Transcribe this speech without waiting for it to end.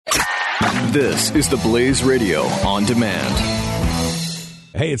This is the Blaze Radio on demand.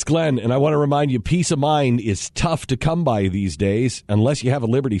 Hey, it's Glenn, and I want to remind you, peace of mind is tough to come by these days unless you have a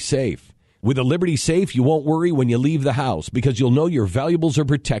Liberty Safe. With a Liberty Safe, you won't worry when you leave the house because you'll know your valuables are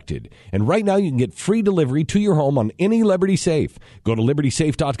protected. And right now, you can get free delivery to your home on any Liberty Safe. Go to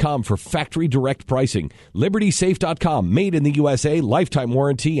LibertySafe.com for factory direct pricing. LibertySafe.com, made in the USA, lifetime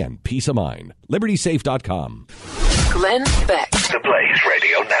warranty, and peace of mind. LibertySafe.com. Glenn Beck. The Blaze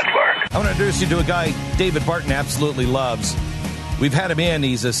Radio Network. I want to introduce you to a guy David Barton absolutely loves. We've had him in.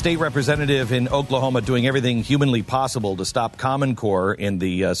 He's a state representative in Oklahoma doing everything humanly possible to stop Common Core in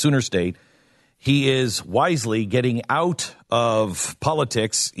the Sooner State. He is wisely getting out of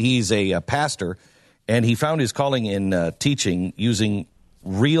politics. He's a pastor, and he found his calling in teaching using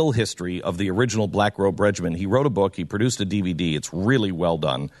real history of the original Black Robe Regiment. He wrote a book. He produced a DVD. It's really well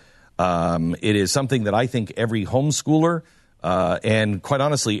done. It is something that I think every homeschooler and, quite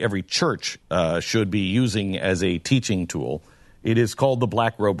honestly, every church should be using as a teaching tool. It is called the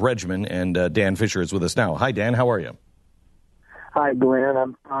Black Robe Regiment, and Dan Fisher is with us now. Hi, Dan. How are you? Hi, Glenn.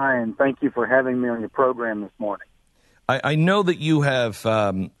 I'm fine. Thank you for having me on your program this morning. I know that you have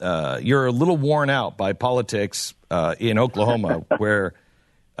you're a little worn out by politics in Oklahoma, where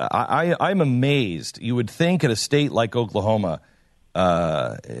I'm amazed. You would think in a state like Oklahoma,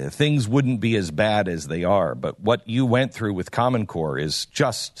 things wouldn't be as bad as they are. But what you went through with Common Core is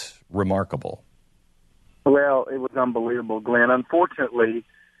just remarkable. Well, it was unbelievable, Glenn. Unfortunately,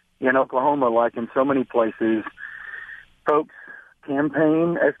 in Oklahoma, like in so many places, folks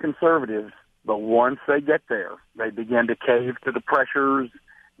campaign as conservatives, but once they get there, they begin to cave to the pressures,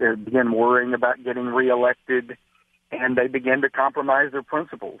 they begin worrying about getting reelected, and they begin to compromise their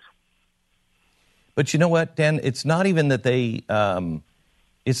principles. But you know what, Dan? It's not even that they,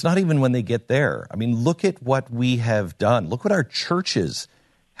 it's not even when they get there. I mean, look at what we have done. Look what our churches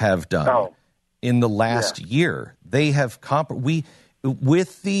have done in the last year. They have,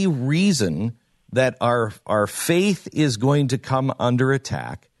 with the reason that our faith is going to come under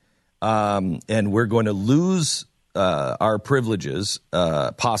attack, and we're going to lose our privileges,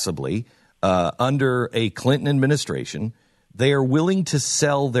 possibly, under a Clinton administration. They are willing to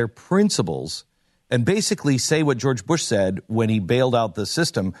sell their principles and basically say what George Bush said when he bailed out the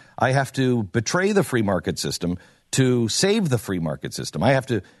system. I have to betray the free market system to save the free market system. I have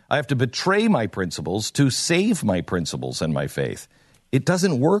to betray my principles to save my principles and my faith. It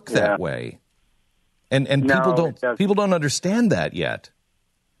doesn't work that way. And no, people don't understand that yet.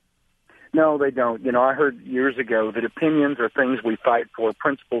 No, they don't. You know, I heard years ago that opinions are things we fight for,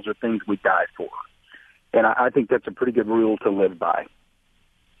 principles are things we die for. And I think that's a pretty good rule to live by.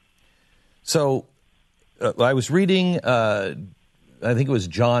 So I was reading, I think it was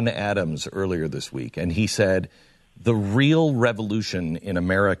John Adams earlier this week, and he said the real revolution in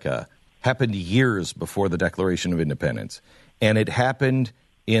America happened years before the Declaration of Independence. And it happened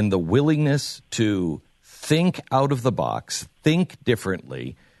in the willingness to think out of the box, think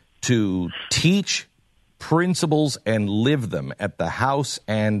differently, to teach principles and live them at the house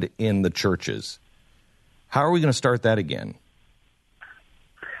and in the churches. How are we going to start that again?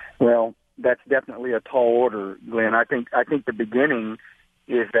 Well, that's definitely a tall order, Glenn. I think the beginning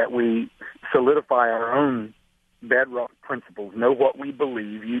is that we solidify our own bedrock principles, know what we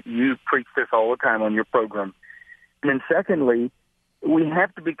believe. You preach this all the time on your program. And then secondly, we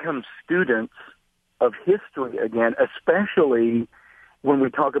have to become students of history again, especially when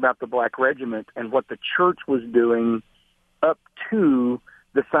we talk about the Black Regiment and what the church was doing up to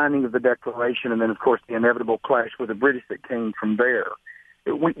the signing of the Declaration, and then, of course, the inevitable clash with the British that came from there.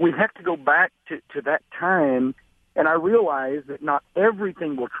 We have to go back to that time, and I realize that not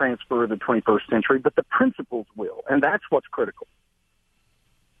everything will transfer to the 21st century, but the principles will, and that's what's critical.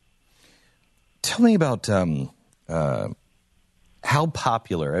 Tell me about how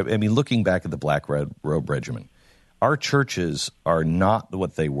popular, I mean, looking back at the Black Robe Regiment, our churches are not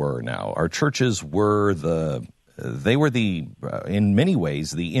what they were now. Our churches were in many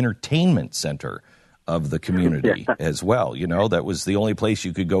ways, the entertainment center of the community as well. You know, that was the only place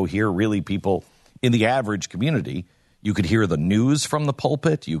you could go hear really people in the average community. You could hear the news from the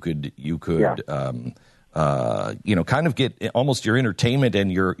pulpit. You could kind of get almost your entertainment,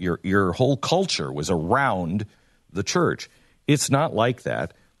 and your whole culture was around the church. It's not like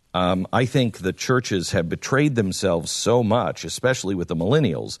that. I think the churches have betrayed themselves so much, especially with the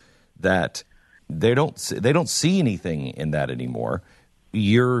millennials, that they don't see anything in that anymore.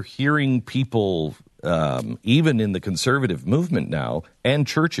 You're hearing people, even in the conservative movement now, and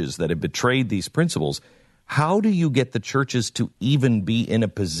churches that have betrayed these principles. How do you get the churches to even be in a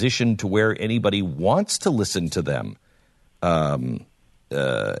position to where anybody wants to listen to them?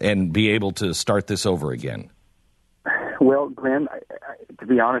 and be able to start this over again? Well, Glenn, to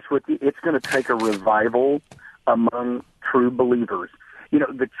be honest with you, it's going to take a revival among true believers. You know,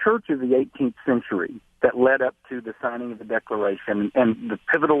 the church of the 18th century that led up to the signing of the Declaration and the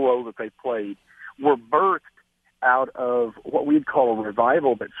pivotal role that they played were birthed out of what we'd call a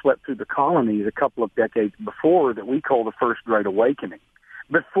revival that swept through the colonies a couple of decades before that we call the First Great Awakening.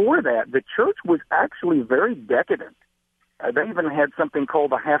 Before that, the church was actually very decadent. They even had something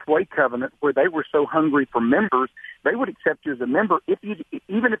called the halfway covenant, where they were so hungry for members, they would accept you as a member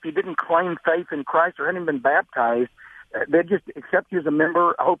even if you didn't claim faith in Christ or hadn't been baptized. They'd just accept you as a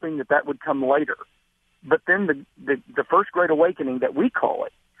member, hoping that would come later. But then the First Great Awakening, that we call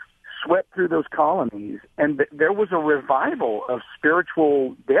it, swept through those colonies, and there was a revival of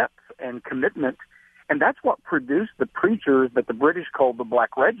spiritual depth and commitment, and that's what produced the preachers that the British called the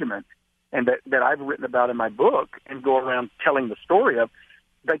Black Regiment, and that I've written about in my book and go around telling the story of.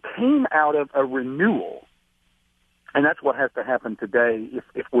 They came out of a renewal, and that's what has to happen today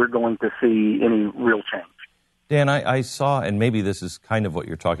if we're going to see any real change. Dan, I saw, and maybe this is kind of what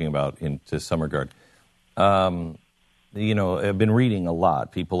you're talking about to some regard. You know, I've been reading a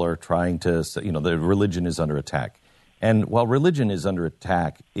lot. People are trying to, you know, the religion is under attack. And while religion is under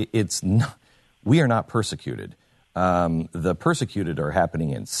attack, it's not, we are not persecuted. The persecuted are happening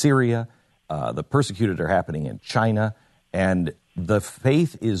in Syria. The persecuted are happening in China. And the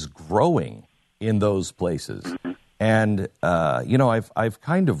faith is growing in those places. And, you know, I've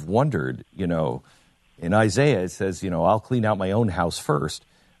kind of wondered, you know, in Isaiah it says, you know, I'll clean out my own house first.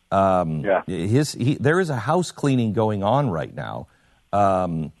 There is a house cleaning going on right now.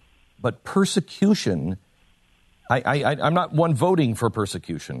 But persecution, I'm not one voting for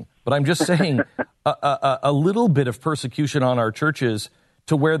persecution, but I'm just saying a little bit of persecution on our churches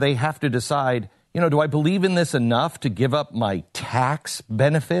to where they have to decide, you know, do I believe in this enough to give up my tax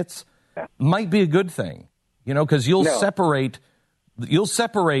benefits? Might be a good thing, you know, because you'll separate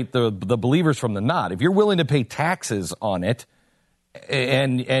the believers from the not. If you're willing to pay taxes on it,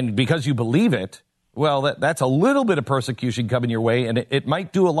 and because you believe it, well, that's a little bit of persecution coming your way, and it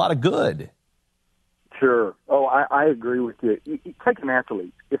might do a lot of good. Sure. Oh, I agree with you. Take an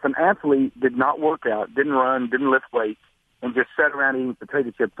athlete. If an athlete did not work out, didn't run, didn't lift weights, and just sat around eating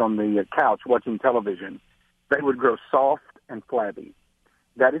potato chips on the couch watching television, they would grow soft and flabby.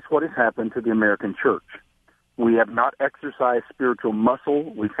 That is what has happened to the American church. We have not exercised spiritual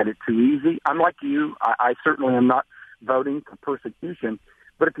muscle. We've had it too easy. I'm like you. I certainly am not voting for persecution.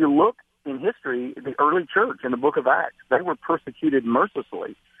 But if you look in history, the early church in the book of Acts, they were persecuted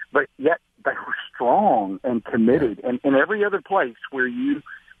mercilessly, but yet they were strong and committed. And in every other place where you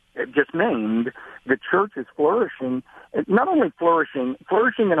just named, the church is flourishing, not only flourishing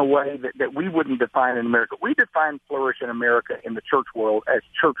in a way that we wouldn't define in America. We define flourish in America in the church world as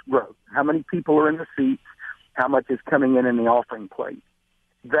church growth. How many people are in the seats? How much is coming in the offering plate?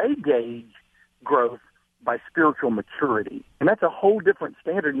 They gauge growth by spiritual maturity. And that's a whole different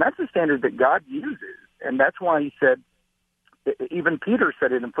standard. And that's a standard that God uses. And that's why he said, even Peter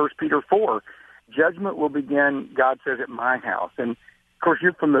said it in 1 Peter 4, judgment will begin, God says, at my house. And, of course,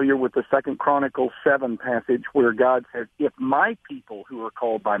 you're familiar with the 2 Chronicles 7 passage where God says, if my people who are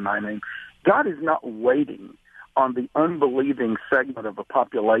called by my name, God is not waiting on the unbelieving segment of the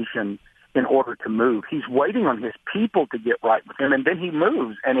population in order to move. He's waiting on his people to get right with him, and then he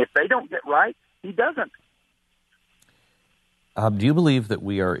moves. And if they don't get right, he doesn't. Do you believe that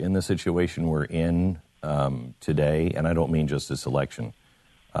we are in the situation we're in today, and I don't mean just this election,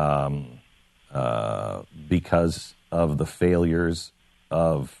 because of the failures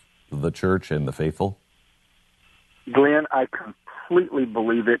of the church and the faithful? Glenn, I completely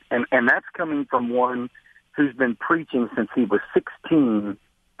believe it, and that's coming from one who's been preaching since he was 16.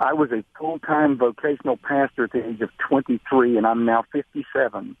 I was a full-time vocational pastor at the age of 23, and I'm now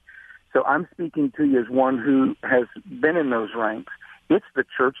 57. So I'm speaking to you as one who has been in those ranks. It's the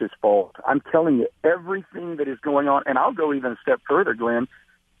church's fault. I'm telling you, everything that is going on, and I'll go even a step further, Glenn,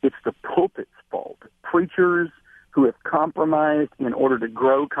 it's the pulpit's fault. Preachers who have compromised in order to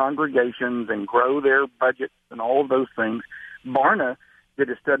grow congregations and grow their budgets and all of those things. Barna did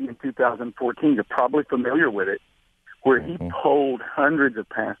a study in 2014, you're probably familiar with it, where he polled hundreds of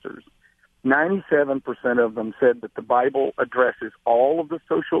pastors. 97% of them said that the Bible addresses all of the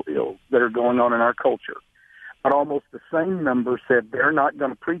social ills that are going on in our culture. But almost the same number said they're not going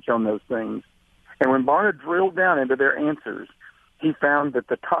to preach on those things. And when Barna drilled down into their answers, he found that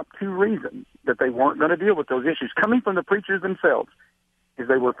the top two reasons that they weren't going to deal with those issues, coming from the preachers themselves, is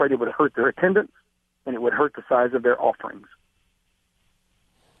they were afraid it would hurt their attendance and it would hurt the size of their offerings.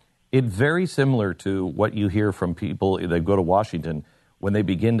 It's very similar to what you hear from people that go to Washington when they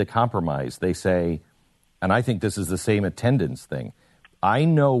begin to compromise, they say, and I think this is the same attendance thing, I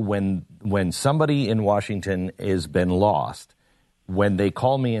know when somebody in Washington has been lost, when they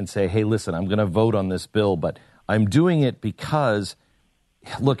call me and say, hey, listen, I'm going to vote on this bill, but I'm doing it because,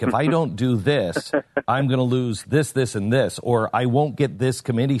 look, if I don't do this, I'm going to lose this, this, and this, or I won't get this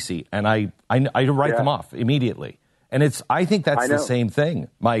committee seat, and I write them off immediately. And I think that's the same thing.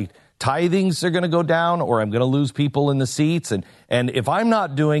 My tithings are going to go down, or I'm going to lose people in the seats. And if I'm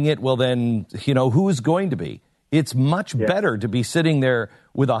not doing it, well, then, who is going to be? It's much better to be sitting there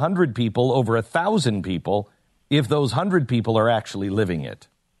with 100 people over 1,000 people if those 100 people are actually living it.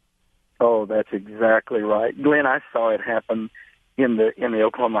 Oh, that's exactly right. Glenn, I saw it happen in the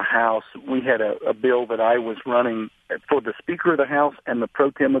Oklahoma House. We had a bill that I was running for the Speaker of the House and the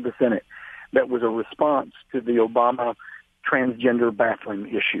Pro Tem of the Senate that was a response to the Obama transgender bathroom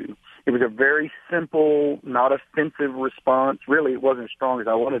issue. It was a very simple, not offensive response. Really, it wasn't as strong as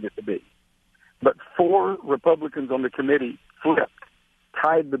I wanted it to be. But 4 Republicans on the committee flipped,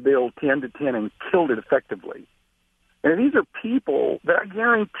 tied the bill 10-10, and killed it effectively. And these are people that I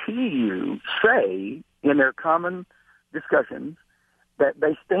guarantee you say in their common discussions that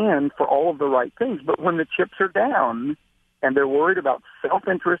they stand for all of the right things. But when the chips are down and they're worried about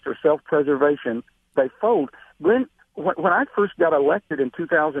self-interest or self-preservation, they fold. When I first got elected in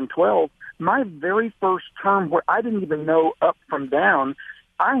 2012, my very first term, where I didn't even know up from down,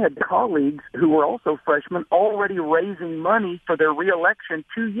 I had colleagues who were also freshmen already raising money for their reelection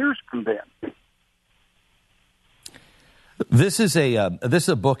 2 years from then. This is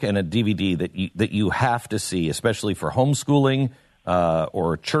a book and a DVD that you have to see, especially for homeschooling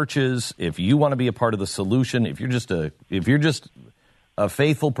or churches. If you want to be a part of the solution, if you're just a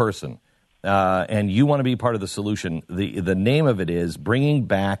faithful person and you want to be part of the solution, the name of it is Bringing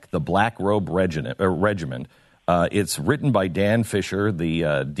Back the Black Robe Regiment. It's written by Dan Fisher. The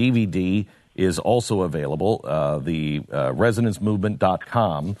DVD is also available. The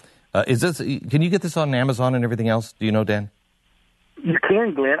ResonanceMovement.com. Can you get this on Amazon and everything else? Do you know, Dan? You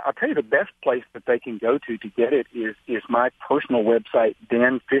can, Glenn. I'll tell you the best place that they can go to get it is my personal website,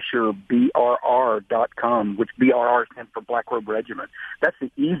 danfisherbrr.com, which BRR stands for Black Robe Regiment. That's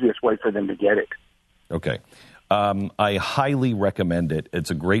the easiest way for them to get it. Okay. I highly recommend it.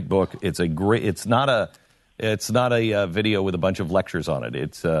 It's a great book. It's not a video with a bunch of lectures on it.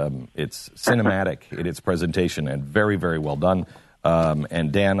 It's cinematic in its presentation and very, very well done.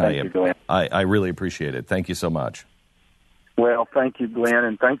 And Dan, I really appreciate it. Thank you so much. Well, thank you, Glenn,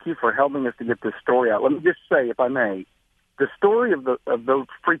 and thank you for helping us to get this story out. Let me just say, if I may, the story of those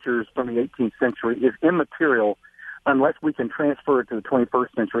preachers from the 18th century is immaterial unless we can transfer it to the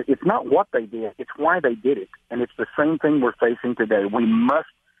 21st century. It's not what they did, it's why they did it. And it's the same thing we're facing today. We must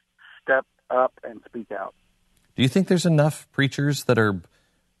step up and speak out. Do you think there's enough preachers that are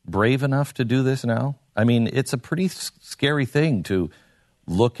brave enough to do this now? I mean, it's a pretty scary thing to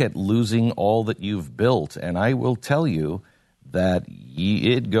look at losing all that you've built. And I will tell you that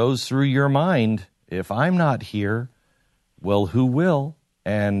it goes through your mind, if I'm not here, well, who will?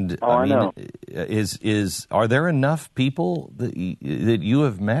 And I know. Are there enough people that you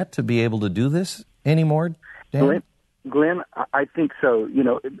have met to be able to do this anymore, Dan? Glenn, I think so.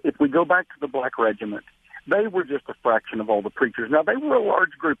 If we go back to the Black Regiment, they were just a fraction of all the preachers. Now, they were a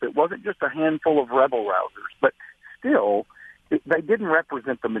large group. It wasn't just a handful of rebel rousers, but still, they didn't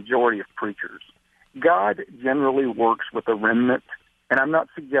represent the majority of preachers. God generally works with a remnant, and I'm not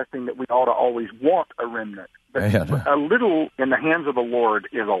suggesting that we ought to always want a remnant, but a little in the hands of the Lord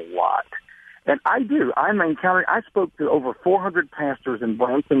is a lot. And I spoke to over 400 pastors in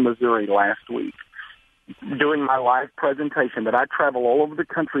Branson, Missouri last week doing my live presentation that I travel all over the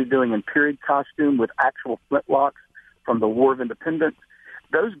country doing in period costume with actual flintlocks from the War of Independence.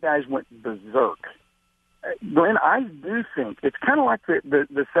 Those guys went berserk. Glenn, I do think it's kind of like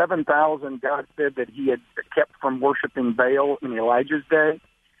the 7,000 God said that he had kept from worshiping Baal in Elijah's day.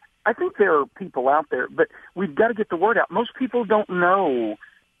 I think there are people out there, but we've got to get the word out. Most people don't know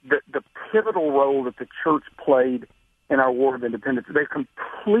the pivotal role that the church played in our War of Independence. They're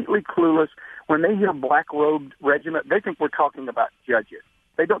completely clueless. When they hear Black Robed Regiment, they think we're talking about judges.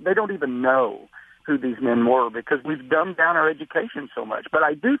 They don't even know who these men were because we've dumbed down our education so much. But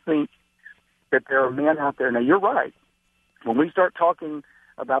I do think that there are men out there. Now, you're right. When we start talking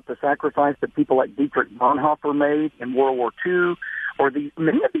about the sacrifice that people like Dietrich Bonhoeffer made in World War II, or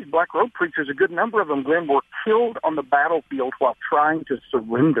many of these Black Robe preachers, a good number of them, Glenn, were killed on the battlefield while trying to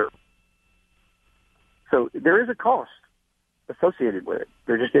surrender. So there is a cost associated with it.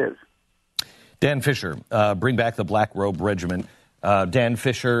 There just is. Dan Fisher, Bring Back the Black Robe Regiment. Dan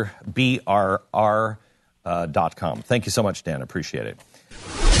Fisher, BRR.com. Thank you so much, Dan. Appreciate it.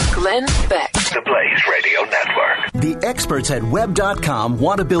 Glenn Beck. The Blaze Radio Network. The experts at Web.com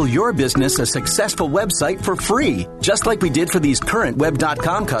want to build your business a successful website for free, just like we did for these current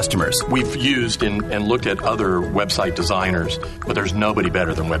Web.com customers. We've used and looked at other website designers, but there's nobody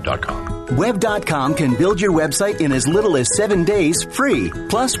better than Web.com. Web.com can build your website in as little as 7 days free.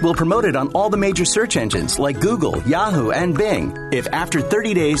 Plus, we'll promote it on all the major search engines like Google, Yahoo, and Bing. If after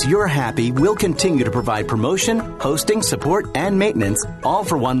 30 days you're happy, we'll continue to provide promotion, hosting, support, and maintenance, all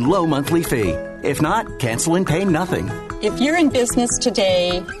for one low monthly fee. If not, cancel and pay nothing. If you're in business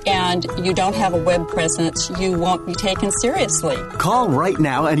today and you don't have a web presence, you won't be taken seriously. Call right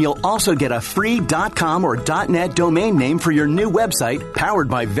now and you'll also get a free .com or .net domain name for your new website powered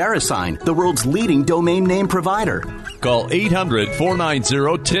by VeriSign, the world's leading domain name provider. Call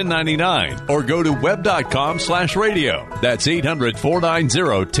 800-490-1099 or go to web.com/radio. That's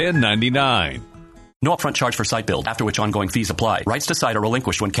 800-490-1099. No upfront charge for site build, after which ongoing fees apply. Rights to site are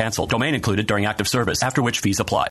relinquished when canceled. Domain included during active service, after which fees apply.